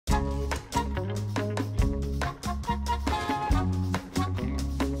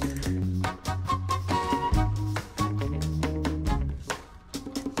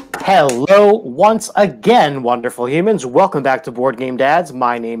Hello, once again, wonderful humans. Welcome back to Board Game Dads.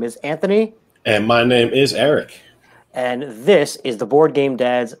 My name is Anthony. And my name is Eric. And this is the Board Game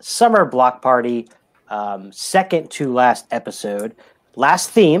Dads Summer Block Party, second to last episode. Last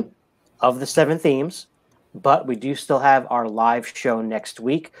theme of the 7 themes, but we do still have our live show next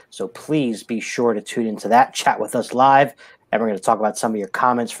week. So please be sure to tune into that, chat with us live. And we're going to talk about some of your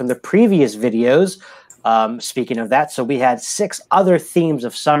comments from the previous videos. Speaking of that, so we had 6 other themes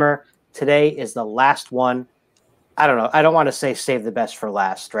of summer. Today is the last one. I don't know. I don't want to say save the best for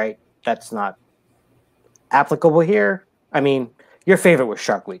last, right? That's not applicable here. I mean, your favorite was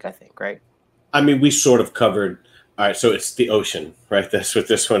Shark Week, I think, right? I mean, we sort of covered. All right, so it's the ocean, right? That's what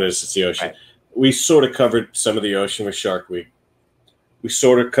this one is. It's the ocean. Right. We sort of covered some of the ocean with Shark Week. We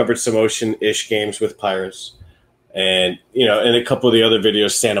sort of covered some ocean-ish games with Pirates. And, in a couple of the other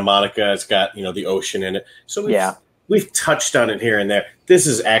videos, Santa Monica has got, the ocean in it. So we've touched on it here and there. This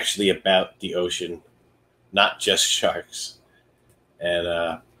is actually about the ocean, not just sharks.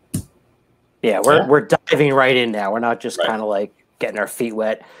 And we're diving right in now. We're not just kind of like getting our feet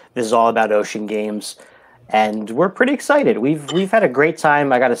wet. This is all about ocean games, and we're pretty excited. We've had a great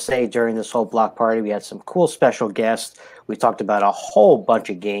time. I got to say, during this whole block party, we had some cool special guests. We talked about a whole bunch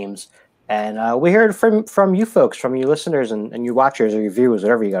of games. And we heard from you folks, from you listeners and you watchers or your viewers,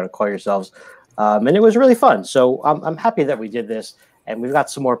 whatever you got to call yourselves. And it was really fun. So I'm happy that we did this. And we've got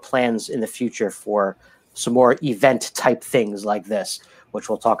some more plans in the future for some more event type things like this, which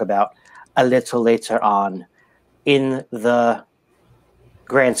we'll talk about a little later on in the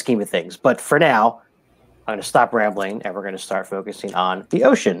grand scheme of things. But for now, I'm going to stop rambling and we're going to start focusing on the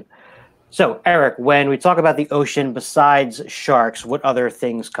ocean. So, Eric, when we talk about the ocean, besides sharks, what other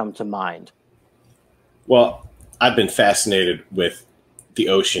things come to mind? Well, I've been fascinated with the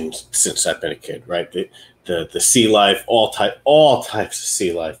ocean since I've been a kid, right? The sea life, all types of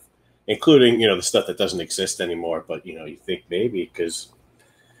sea life, including, the stuff that doesn't exist anymore. But, you think maybe because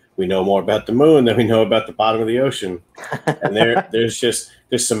we know more about the moon than we know about the bottom of the ocean. And there's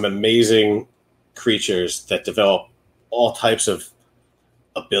some amazing creatures that develop all types of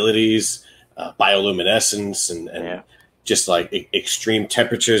abilities, bioluminescence, and just like extreme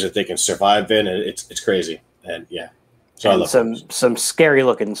temperatures that they can survive in, and it's crazy. And so and I love some scary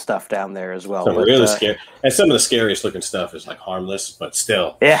looking stuff down there as well. Some really scary, and some of the scariest looking stuff is like harmless, but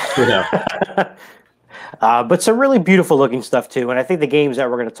still, but some really beautiful looking stuff too. And I think the games that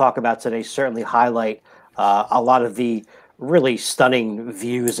we're going to talk about today certainly highlight a lot of the really stunning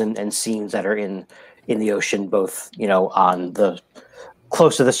views and scenes that are in the ocean, both on the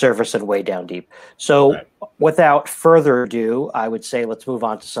close to the surface and way down deep. So without further ado, I would say let's move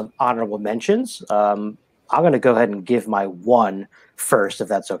on to some honorable mentions. I'm going to go ahead and give my one first, if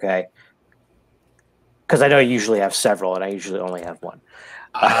that's okay. Because I know you usually have several, and I usually only have one.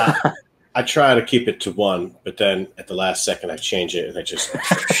 I try to keep it to one, but then at the last second I change it, and I just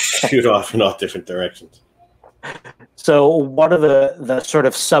shoot off in all different directions. So one of the sort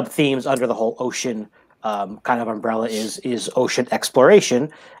of sub-themes under the whole ocean kind of umbrella is ocean exploration.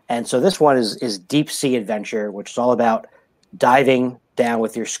 And so this one is deep sea adventure, which is all about diving down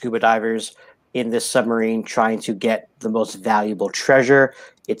with your scuba divers in this submarine, trying to get the most valuable treasure.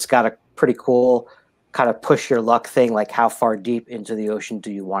 It's got a pretty cool kind of push your luck thing, like how far deep into the ocean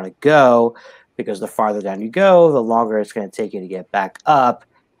do you want to go? Because the farther down you go, the longer it's going to take you to get back up.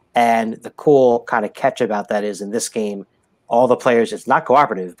 And the cool kind of catch about that is in this game, all the players, it's not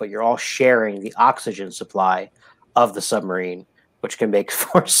cooperative, but you're all sharing the oxygen supply of the submarine, which can make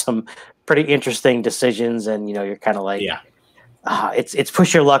for some pretty interesting decisions. And, you're kind of like, it's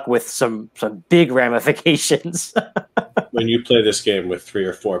push your luck with some big ramifications. When you play this game with 3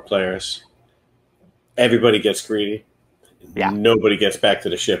 or 4 players, everybody gets greedy. Nobody gets back to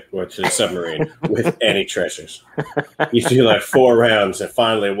the ship or to the submarine with any treasures. You do like 4 rounds, and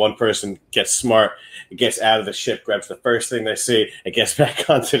finally one person gets smart, gets out of the ship, grabs the first thing they see, and gets back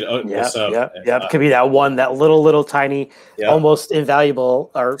onto the sub. It could be that little tiny, almost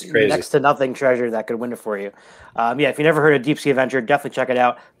invaluable or next to nothing treasure that could win it for you. If you never heard of Deep Sea Adventure, definitely check it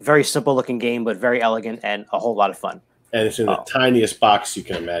out. Very simple looking game, but very elegant and a whole lot of fun. And it's in the tiniest box you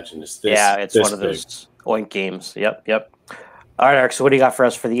can imagine. It's it's one of those oink games. Yep. All right, Eric, so what do you got for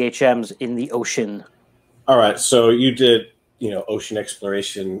us for the HMs in the ocean? All right, so you did, ocean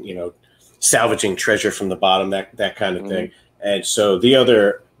exploration, salvaging treasure from the bottom, that kind of thing. And so the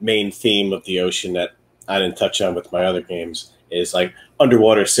other main theme of the ocean that I didn't touch on with my other games is like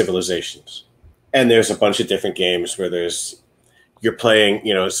underwater civilizations. And there's a bunch of different games where you're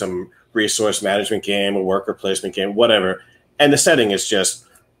playing, some resource management game, a worker placement game, whatever. And the setting is just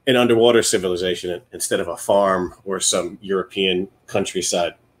an underwater civilization instead of a farm or some European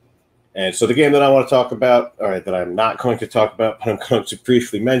countryside. And so the game that I want to talk about, all right, that I'm not going to talk about, but I'm going to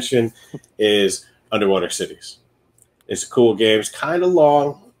briefly mention, is Underwater Cities. It's a cool game. It's kind of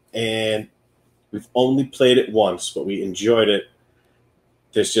long, and we've only played it once, but we enjoyed it.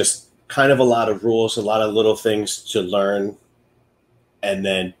 There's just kind of a lot of rules, a lot of little things to learn, and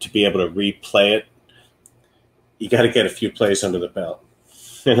then to be able to replay it, you got to get a few plays under the belt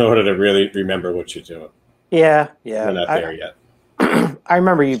in order to really remember what you're doing. Yeah. We're not there yet. I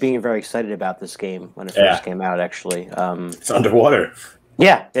remember you being very excited about this game when it first came out, actually. It's underwater.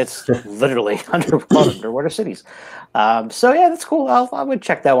 Yeah, it's literally underwater cities. So yeah, that's cool. I would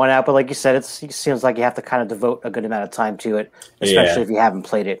check that one out. But like you said, it seems like you have to kind of devote a good amount of time to it, especially if you haven't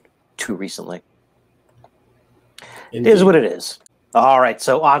played it too recently. Indeed. It is what it is. All right,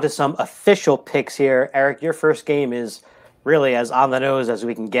 so on to some official picks here. Eric, your first game is really as on the nose as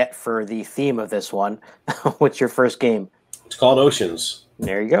we can get for the theme of this one. What's your first game? It's called Oceans.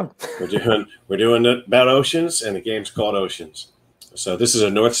 There you go. we're doing it about oceans, and the game's called Oceans. So this is a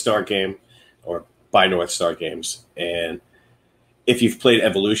North Star game, or by North Star Games. And if you've played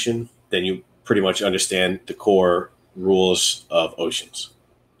Evolution, then you pretty much understand the core rules of Oceans.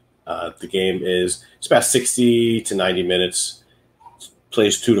 The game it's about 60 to 90 minutes.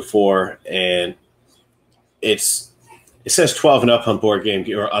 Plays 2 to 4, and it says 12 and up on Board Game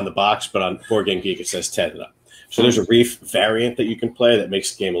Geek, or on the box, but on Board Game Geek it says 10 and up. So there's a Reef variant that you can play that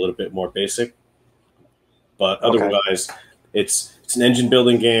makes the game a little bit more basic. But otherwise, it's an engine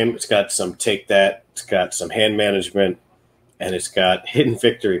building game. It's got some take that. It's got some hand management, and it's got hidden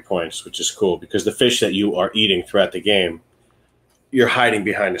victory points, which is cool because the fish that you are eating throughout the game, you're hiding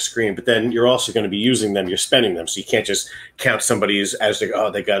behind a screen, but then you're also going to be using them. You're spending them. So you can't just count somebody's as they go,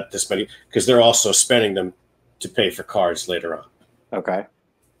 oh, they got this many, because they're also spending them to pay for cards later on. Okay.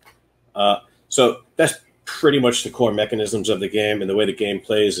 So that's pretty much the core mechanisms of the game. And the way the game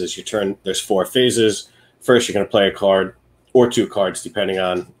plays is there's 4 phases. First, you're going to play a card or 2 cards, depending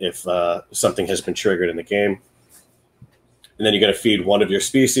on if something has been triggered in the game. And then you're going to feed one of your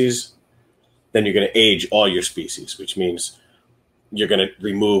species. Then you're going to age all your species, which means you're going to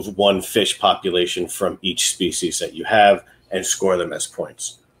remove 1 fish population from each species that you have and score them as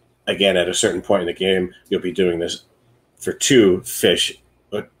points. Again, at a certain point in the game, you'll be doing this for 2 fish,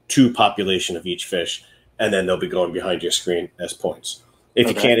 2 population of each fish, and then they'll be going behind your screen as points. If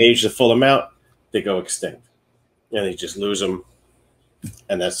you can't age the full amount, they go extinct. And you just lose them,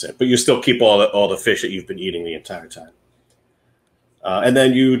 and that's it. But you still keep all the fish that you've been eating the entire time. And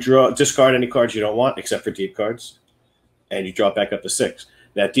then you discard any cards you don't want, except for deep cards. And you drop back up to 6.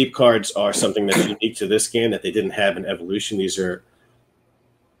 Now, deep cards are something that's unique to this game that they didn't have in Evolution. These are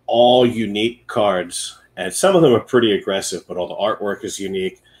all unique cards, and some of them are pretty aggressive, but all the artwork is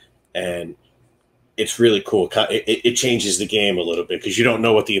unique, and it's really cool. It changes the game a little bit because you don't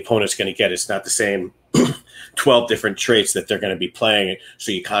know what the opponent's going to get. It's not the same 12 different traits that they're going to be playing,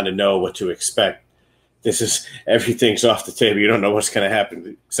 so you kind of know what to expect. Everything's off the table. You don't know what's going to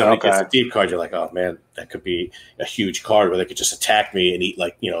happen. Somebody gets a deep card, you're like, oh man, that could be a huge card where they could just attack me and eat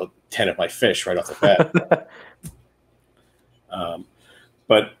 10 of my fish right off the bat.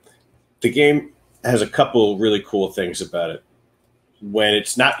 But the game has a couple really cool things about it. When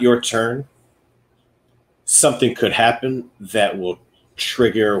it's not your turn, something could happen that will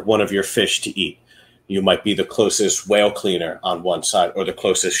trigger one of your fish to eat. You might be the closest whale cleaner on one side or the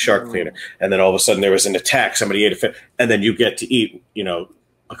closest shark cleaner. And then all of a sudden there was an attack. Somebody ate a fish. And then you get to eat,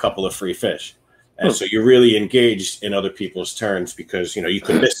 a couple of free fish. And so you're really engaged in other people's turns because, you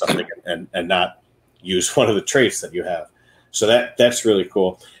could miss something and not use one of the traits that you have. So that's really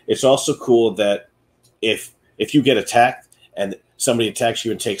cool. It's also cool that if you get attacked and somebody attacks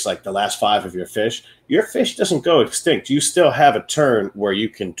you and takes like the last 5 of your fish doesn't go extinct. You still have a turn where you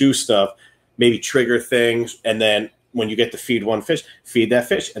can do stuff, maybe trigger things, and then when you get to feed 1 fish, feed that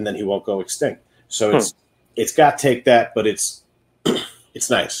fish, and then he won't go extinct. So it's got take that, but it's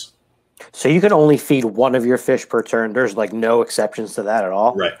nice. So you can only feed 1 of your fish per turn. There's like no exceptions to that at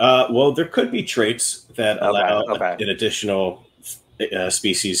all? Right. Well, there could be traits that allow an additional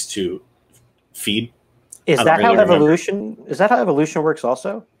species to feed. Is that how evolution works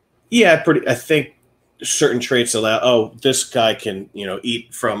also? Yeah, I think certain traits allow, this guy can,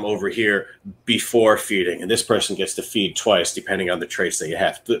 eat from over here before feeding, and this person gets to feed twice depending on the traits that you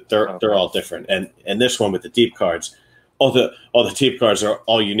have. They're all different. And this one with the deep cards, all the deep cards are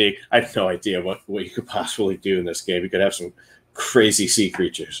all unique. I have no idea what you could possibly do in this game. You could have some crazy sea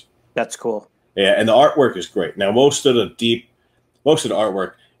creatures. That's cool. Yeah, and the artwork is great. Now, most of the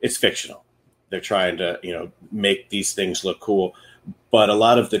artwork, it's fictional. They're trying to, make these things look cool. But a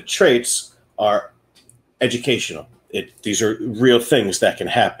lot of the traits are educational. these are real things that can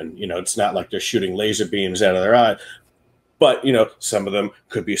happen. It's not like they're shooting laser beams out of their eye, but some of them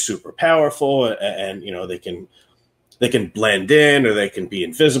could be super powerful, and they can blend in, or they can be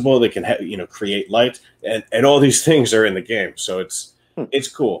invisible. They can create light, and all these things are in the game. So it's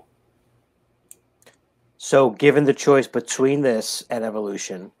cool. So, given the choice between this and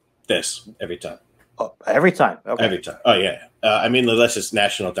Evolution, this every time. Oh, every time. Okay. Every time. Oh yeah. Unless it's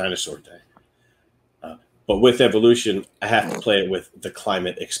National Dinosaur Day. But with Evolution, I have to play it with the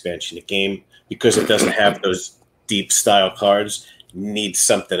Climate expansion. The game, because it doesn't have those deep style cards, needs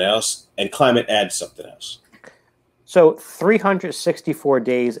something else, and Climate adds something else. So 364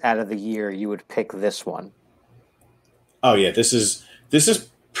 days out of the year, you would pick this one. Oh yeah, this is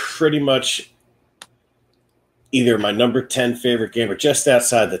pretty much either my number 10 favorite game or just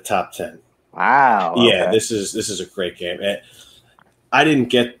outside the top 10. Wow. Yeah, okay. this is a great game. I didn't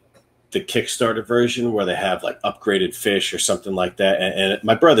get the Kickstarter version where they have like upgraded fish or something like that, and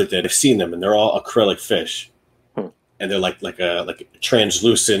my brother did. I've seen them, and they're all acrylic fish, and they're like a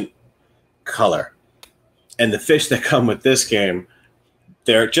translucent color. And the fish that come with this game,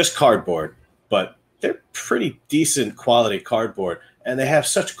 they're just cardboard, but they're pretty decent quality cardboard, and they have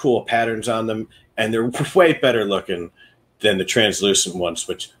such cool patterns on them, and they're way better looking than the translucent ones,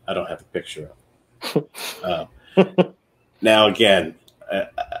 which I don't have a picture of. Now, again,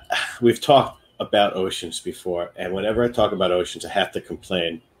 we've talked about Oceans before, and whenever I talk about Oceans, I have to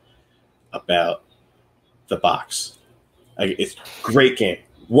complain about the box. It's a great game,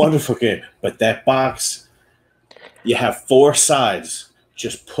 wonderful game, but that box, you have 4 sides.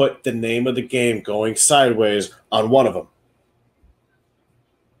 Just put the name of the game going sideways on one of them.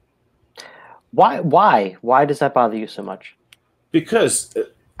 Why does that bother you so much? Because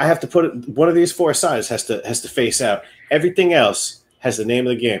I have to put one of these 4 sides has to face out. Everything else has the name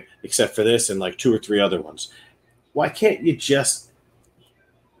of the game, except for this and like 2 or 3 other ones. Why can't you just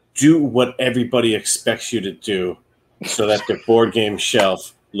do what everybody expects you to do so that the board game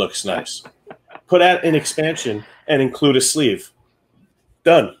shelf looks nice? Put out an expansion and include a sleeve.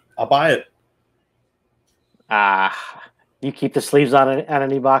 Done. I'll buy it. You keep the sleeves on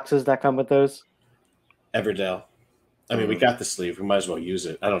any boxes that come with those? Everdell. I mean, we got the sleeve. We might as well use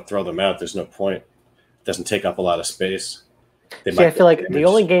it. I don't throw them out. There's no point. It doesn't take up a lot of space. See, I feel like the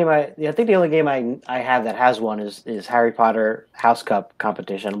only game I have that has one is Harry Potter House Cup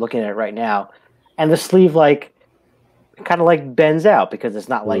competition. I'm looking at it right now, and the sleeve kind of like bends out because it's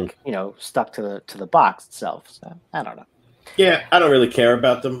not like stuck to the box itself. So I don't know. Yeah, I don't really care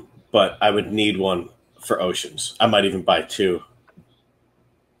about them, but I would need one for Oceans. I might even buy 2 in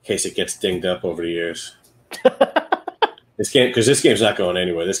case it gets dinged up over the years. This game's not going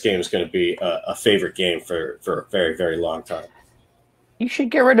anywhere. This game is going to be a favorite game for a very, very long time. You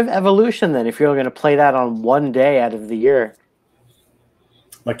should get rid of Evolution then if you're going to play that on one day out of the year.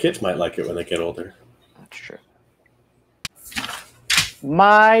 My kids might like it when they get older. That's true.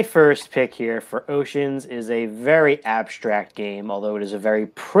 My first pick here for Oceans is a very abstract game, although it is a very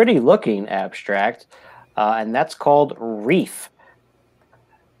pretty looking abstract, and that's called Reef.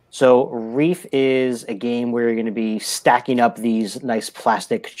 So Reef is a game where you're going to be stacking up these nice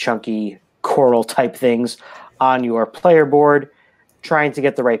plastic, chunky coral type things on your player board, trying to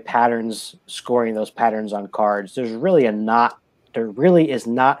get the right patterns, scoring those patterns on cards. There really is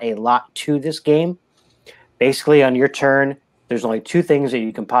not a lot to this game. Basically, on your turn, there's only 2 things that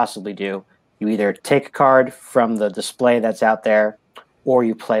you can possibly do. You either take a card from the display that's out there, or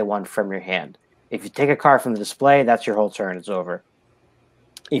you play one from your hand. If you take a card from the display, that's your whole turn. It's over.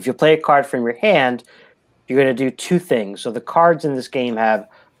 If you play a card from your hand, you're going to do 2 things. So the cards in this game have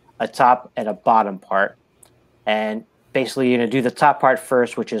a top and a bottom part. And basically, you're going to do the top part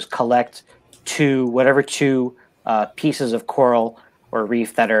first, which is collect whatever two pieces of coral or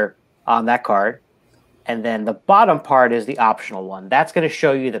reef that are on that card. And then the bottom part is the optional one. That's going to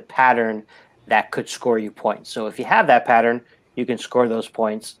show you the pattern that could score you points. So if you have that pattern, you can score those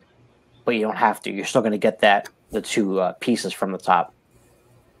points, but you don't have to. You're still going to get the 2 pieces from the top.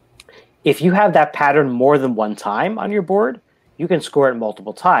 If you have that pattern more than one time on your board, you can score it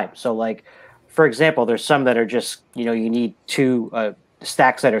multiple times. So like, for example, there's some that are just, you need 2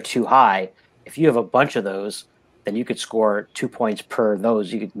 stacks that are too high. If you have a bunch of those, then you could score 2 points per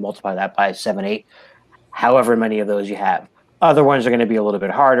those. You could multiply that by 7, 8, however many of those you have. Other ones are going to be a little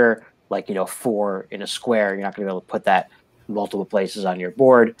bit harder, like, 4 in a square. You're not going to be able to put that in multiple places on your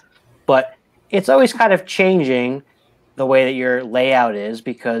board. But it's always kind of changing the way that your layout is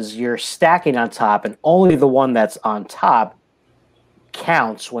because you're stacking on top, and only the one that's on top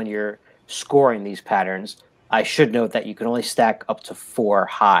counts when you're scoring these patterns. I should note that you can only stack up to 4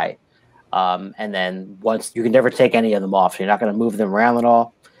 high. And then once you can never take any of them off, so you're not going to move them around at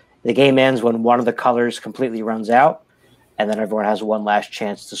all. The game ends when one of the colors completely runs out, and then everyone has one last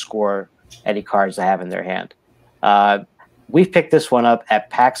chance to score any cards they have in their hand. We picked this one up at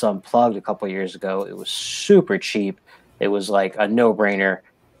PAX Unplugged a couple years ago. It was super cheap. It was like a no-brainer,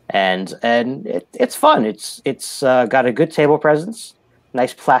 and it's fun. It's got a good table presence,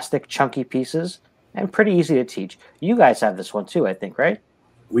 nice plastic chunky pieces, and pretty easy to teach. You guys have this one too, I think, right?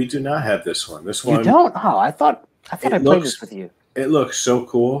 We do not have this one. This one, you don't? Oh, I thought I played this with you. It looks so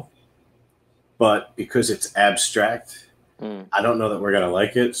cool, but because it's abstract, I don't know that we're gonna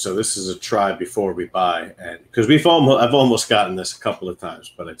like it. So this is a try before we buy, and because I've almost gotten this a couple of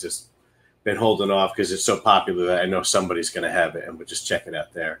times, but I just been holding off because it's so popular that I know somebody's gonna have it, and we'll just check it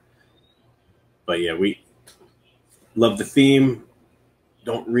out there. But yeah, we love the theme.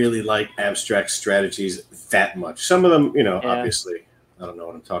 Don't really like abstract strategies that much. Some of them, obviously, I don't know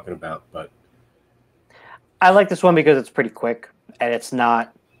what I'm talking about, but I like this one because it's pretty quick and it's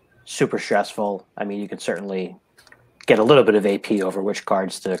not super stressful. I mean, you can certainly get a little bit of AP over which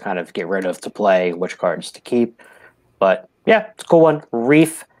cards to kind of get rid of to play, which cards to keep. But yeah, it's a cool one.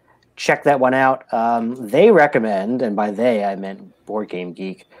 Reef, check that one out. They recommend, and by they I meant Board Game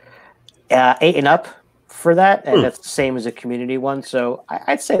Geek, 8 and up for that, and that's the same as a community one. So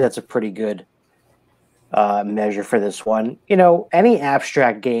I'd say that's a pretty good measure for this one. Any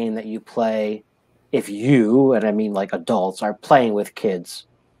abstract game that you play, if you, and I mean like adults, are playing with kids,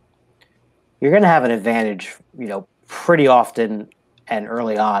 you're going to have an advantage, pretty often and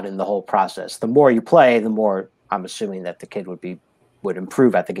early on in the whole process. The more you play, the more I'm assuming that the kid would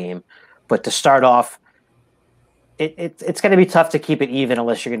improve at the game. But to start off, it's going to be tough to keep it even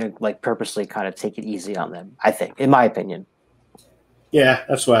unless you're going to like purposely kind of take it easy on them, I think, in my opinion. Yeah,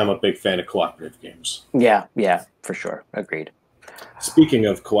 that's why I'm a big fan of cooperative games. Yeah, for sure. Agreed. Speaking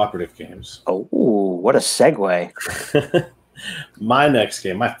of cooperative games. Oh, what a segue. My next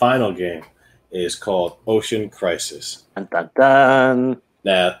game, my final game, is called Ocean Crisis. Dun, dun, dun.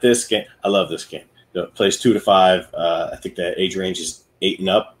 Now, this game, I love this game. It plays 2 to 5. I think the age range is 8 and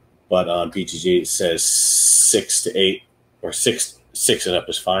up, but on BGG it says 6 to 8, or 6 and up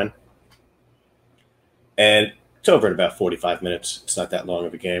is fine. And it's over in about 45 minutes. It's not that long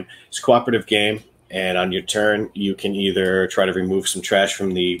of a game. It's a cooperative game, and on your turn, you can either try to remove some trash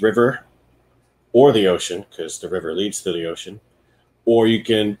from the river or the ocean, because the river leads to the ocean, or you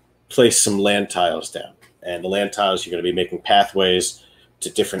can place some land tiles down. And the land tiles, you're going to be making pathways to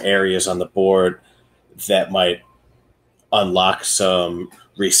different areas on the board that might unlock some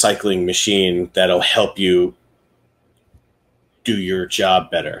recycling machine that'll help you do your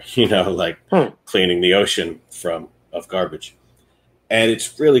job better, like cleaning the ocean of garbage. And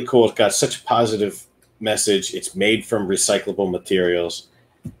it's really cool. It's got such a positive message. It's made from recyclable materials,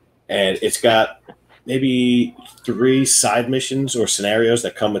 and it's got maybe 3 side missions or scenarios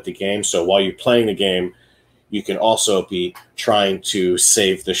that come with the game. So while you're playing the game, you can also be trying to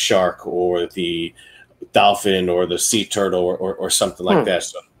save the shark or the dolphin or the sea turtle or something like that.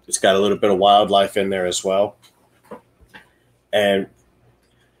 So it's got a little bit of wildlife in there as well. And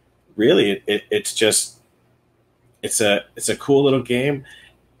really, it's a cool little game,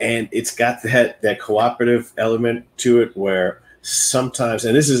 and it's got that cooperative element to it where sometimes,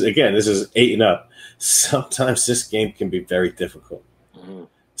 and this is 8 and up, sometimes this game can be very difficult.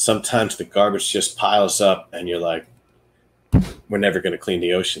 Sometimes the garbage just piles up and you're like, we're never going to clean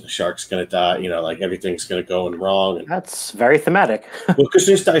the ocean. The shark's going to die. Like everything's going to go in wrong. And, that's very thematic. well, because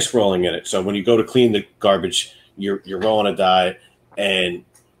there's dice rolling in it. So when you go to clean the garbage, you're rolling a die, and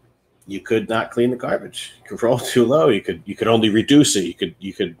you could not clean the garbage. You could roll too low. You could only reduce it.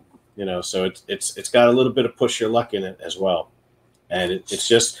 You could so it's got a little bit of push your luck in it as well. And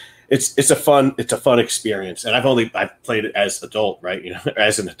it's a fun experience. And I've played it as adult, right?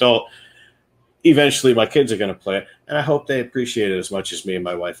 As an adult. Eventually my kids are going to play it, and I hope they appreciate it as much as me and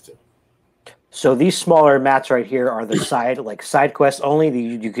my wife do. So these smaller mats right here are the side quests only.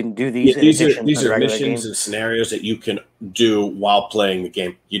 You can do these. Yeah, these are missions and scenarios that you can do while playing the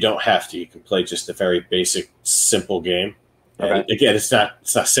game. You don't have to. You can play just a very basic, simple game. Okay. And again, it's not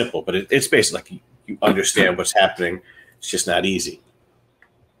simple, but it's basically like you understand what's happening. It's just not easy.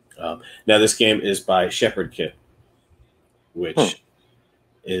 Now this game is by Shepherd Kit, which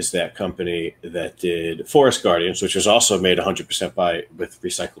is that company that did Forest Guardians, which was also made 100% with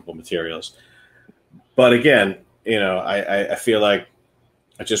recyclable materials. But again, I feel like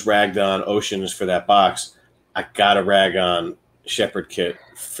I just ragged on Oceans for that box. I gotta rag on Shepherd Kit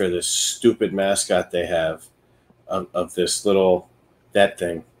for this stupid mascot they have of this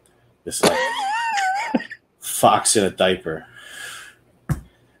thing, this like fox in a diaper.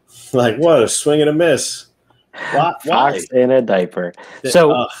 Like, what a swing and a miss. Why? Fox in a diaper.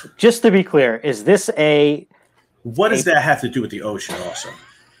 So, just to be clear, is this a? What does that have to do with the ocean? Also,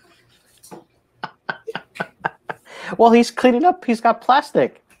 well, he's cleaning up. He's got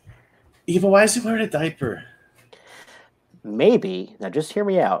plastic. Eva, why is he wearing a diaper? Maybe now, just hear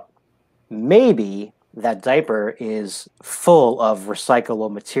me out. Maybe that diaper is full of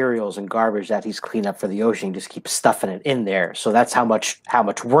recyclable materials and garbage that he's cleaned up for the ocean. He just keeps stuffing it in there. So that's how much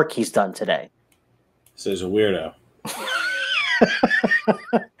work he's done today. So he's a weirdo.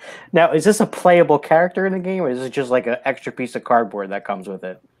 Now, is this a playable character in the game, or is it just like an extra piece of cardboard that comes with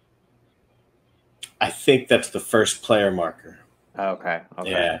it? I think that's the first player marker. Okay.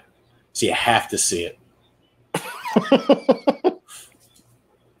 Yeah. So you have to see it.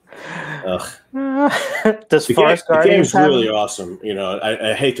 The game's really awesome. You know,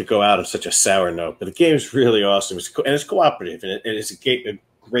 I hate to go out on such a sour note, but the game's really awesome. It's cooperative, and it's a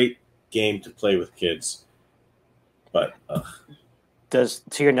great game to play with kids. But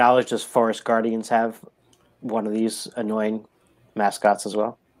to your knowledge, does Forest Guardians have one of these annoying mascots as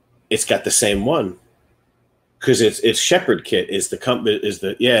well? It's got the same one because it's Shepherd Kit is the company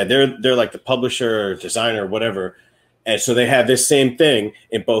they're like the publisher or designer or whatever, and so they have this same thing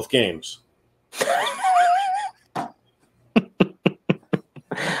in both games.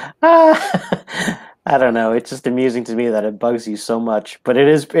 I don't know. It's just amusing to me that it bugs you so much, but it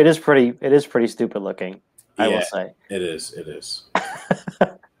is pretty stupid looking. I will say it is.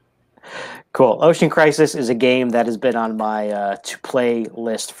 Cool. Ocean Crisis is a game that has been on my to play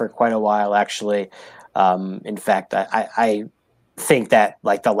list for quite a while. Actually, in fact, I think that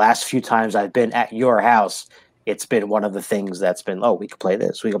like the last few times I've been at your house, it's been one of the things that's been, we could play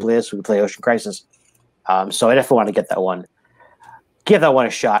this, we could play Ocean Crisis. So I definitely want to get that one. Give that one a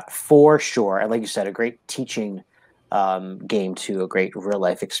shot for sure. And like you said, a great teaching game too, a great real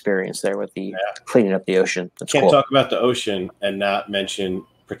life experience there with the cleaning up the ocean. That's Can't cool. talk about the ocean and not mention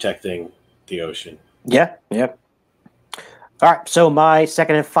protecting the ocean. Yeah. All right. So my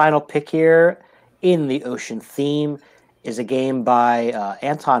second and final pick here in the ocean theme is a game by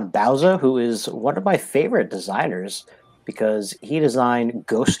Anton Bauza, who is one of my favorite designers because he designed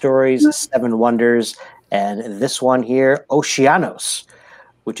Ghost Stories, Seven Wonders, and this one here, Oceanos,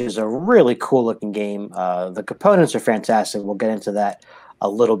 which is a really cool looking game. The components are fantastic. We'll get into that a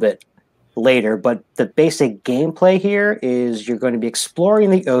little bit later, but the basic gameplay here is you're going to be exploring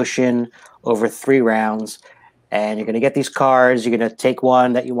the ocean over 3 rounds, and you're going to get these cards. You're going to take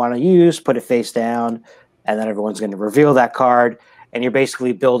one that you want to use, put it face down, and then everyone's going to reveal that card, and you're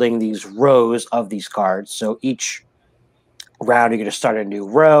basically building these rows of these cards. So each round, you're going to start a new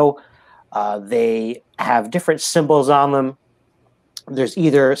row. They have different symbols on them. There's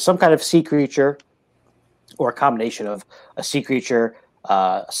either some kind of sea creature or a combination of a sea creature.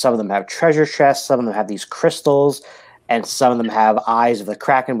 Some of them have treasure chests. Some of them have these crystals. And some of them have eyes of the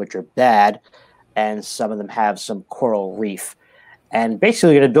Kraken, which are bad. And some of them have some coral reef. And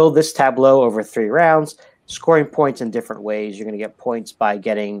basically, you're going to build this tableau over 3 rounds, scoring points in different ways. You're going to get points by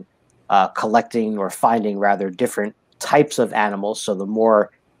getting, collecting or finding rather different types of animals. So the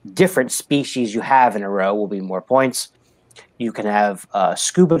more different species you have in a row will be more points. You can have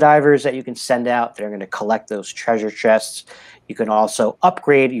scuba divers that you can send out. They're going to collect those treasure chests. You can also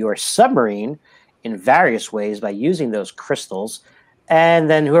upgrade your submarine in various ways by using those crystals. And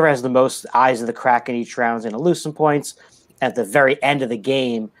then whoever has the most eyes of the Kraken each round is going to lose some points. At the very end of the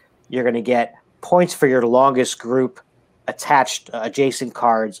game, you're going to get points for your longest group attached adjacent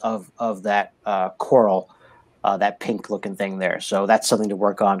cards of that coral, that pink-looking thing there. So that's something to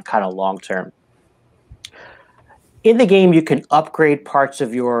work on kind of long-term. In the game, you can upgrade parts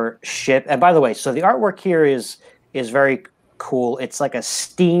of your ship. And by the way, so the artwork here is very cool. It's like a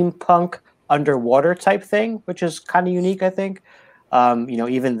steampunk underwater type thing, which is kind of unique, I think.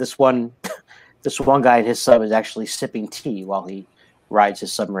 Even this one guy in his sub is actually sipping tea while he rides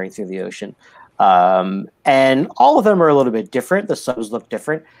his submarine through the ocean. And all of them are a little bit different. The subs look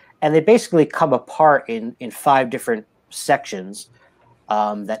different. And they basically come apart in 5 different sections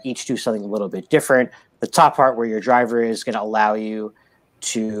that each do something a little bit different. The top part where your driver is going to allow you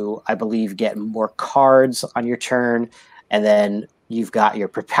to, I believe, get more cards on your turn. And then you've got your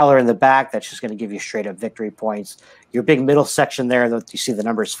propeller in the back that's just going to give you straight up victory points. Your big middle section there, that you see the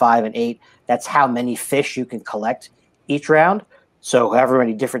numbers 5 and 8, that's how many fish you can collect each round. So however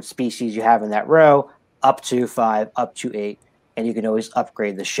many different species you have in that row, up to 5, up to 8, and you can always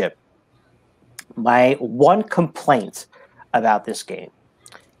upgrade the ship. My one complaint about this game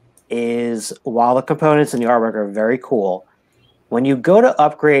is while the components and the artwork are very cool, when you go to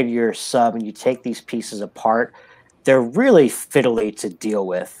upgrade your sub and you take these pieces apart, they're really fiddly to deal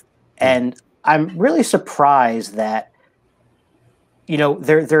with. And I'm really surprised that, you know,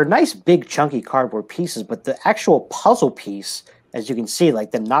 they're nice, big, chunky cardboard pieces, but the actual puzzle piece, as you can see,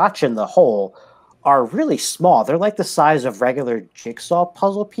 like the notch and the hole, are really small. They're like the size of regular jigsaw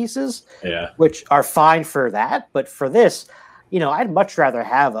puzzle pieces, which are fine for that. But for this, you know, I'd much rather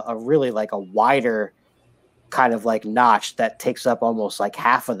have a really like a wider kind of like notch that takes up almost like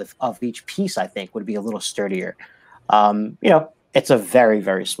half of each piece. I think would be a little sturdier. You know, it's a very,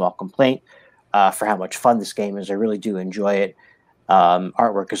 very small complaint for how much fun this game is. I really do enjoy it.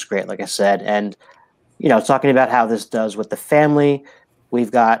 Artwork is great, like I said, and you know, talking about how this does with the family.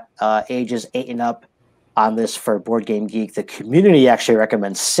 We've got ages 8 and up on this for Board Game Geek. The community actually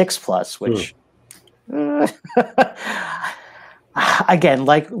recommends 6+, which again,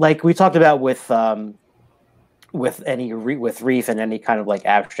 like we talked about with Reef and any kind of like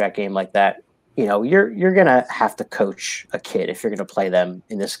abstract game like that, you know, you're gonna have to coach a kid if you're gonna play them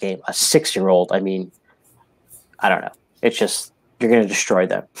in this game. A 6-year-old, I mean, I don't know. It's just you're gonna destroy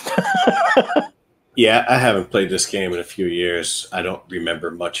them. Yeah, I haven't played this game in a few years. I don't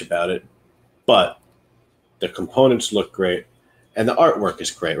remember much about it, but the components look great, and the artwork is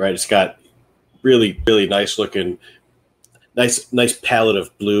great, right? It's got really, really nice looking, nice palette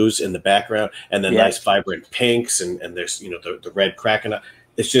of blues in the background, and then nice vibrant pinks, and there's, you know, the red cracking up.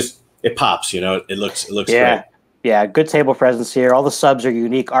 It's just, it pops, you know. It looks great. Yeah, good table presence here. All the subs are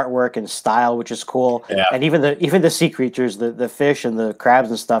unique artwork and style, which is cool. Yeah. And even the sea creatures, the fish and the crabs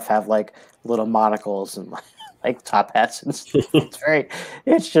and stuff have like little monocles and like top hats and stuff.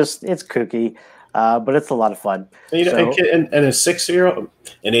 It's kooky, but it's a lot of fun. And, you know, and a 6-year-old,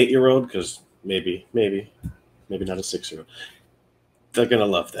 an 8-year-old, because maybe not a 6-year-old, they're gonna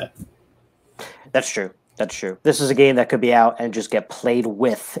love that. That's true. That's true. This is a game that could be out and just get played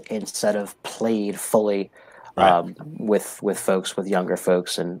with instead of played fully. Right. With folks, with younger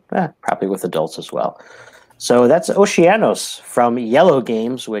folks, and probably with adults as well. So that's Oceanos from Yellow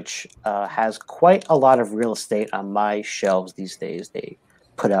Games, which has quite a lot of real estate on my shelves these days. They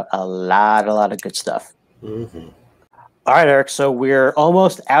put out a lot of good stuff. Mm-hmm. All right, Eric. So we're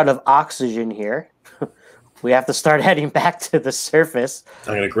almost out of oxygen here. We have to start heading back to the surface.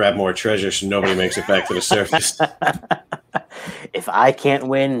 I'm going to grab more treasure so nobody makes it back to the surface. If I can't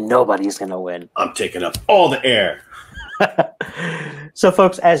win, nobody's going to win. I'm taking up all the air. So,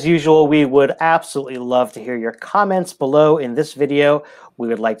 folks, as usual, we would absolutely love to hear your comments below in this video. We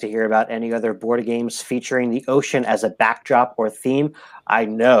would like to hear about any other board games featuring the ocean as a backdrop or theme. I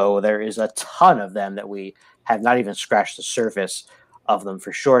know there is a ton of them that we have not even scratched the surface of them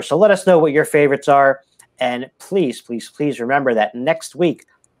for sure. So let us know what your favorites are. And please, please, please remember that next week,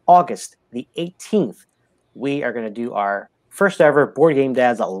 August the 18th, we are going to do our first ever Board Game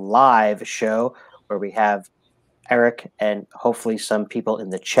Dads live show where we have Eric and hopefully some people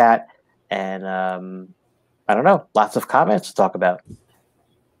in the chat. And I don't know, lots of comments to talk about.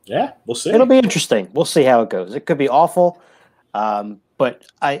 Yeah, we'll see. It'll be interesting. We'll see how it goes. It could be awful, but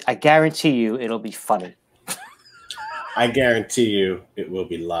I guarantee you it'll be funny. I guarantee you it will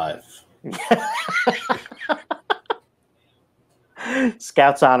be live.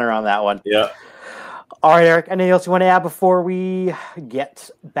 Scout's honor on that one. Yeah. All right, Eric, anything else you want to add before we get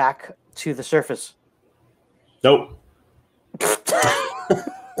back to the surface? Nope.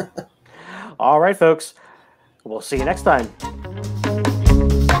 All right, folks. We'll see you next time.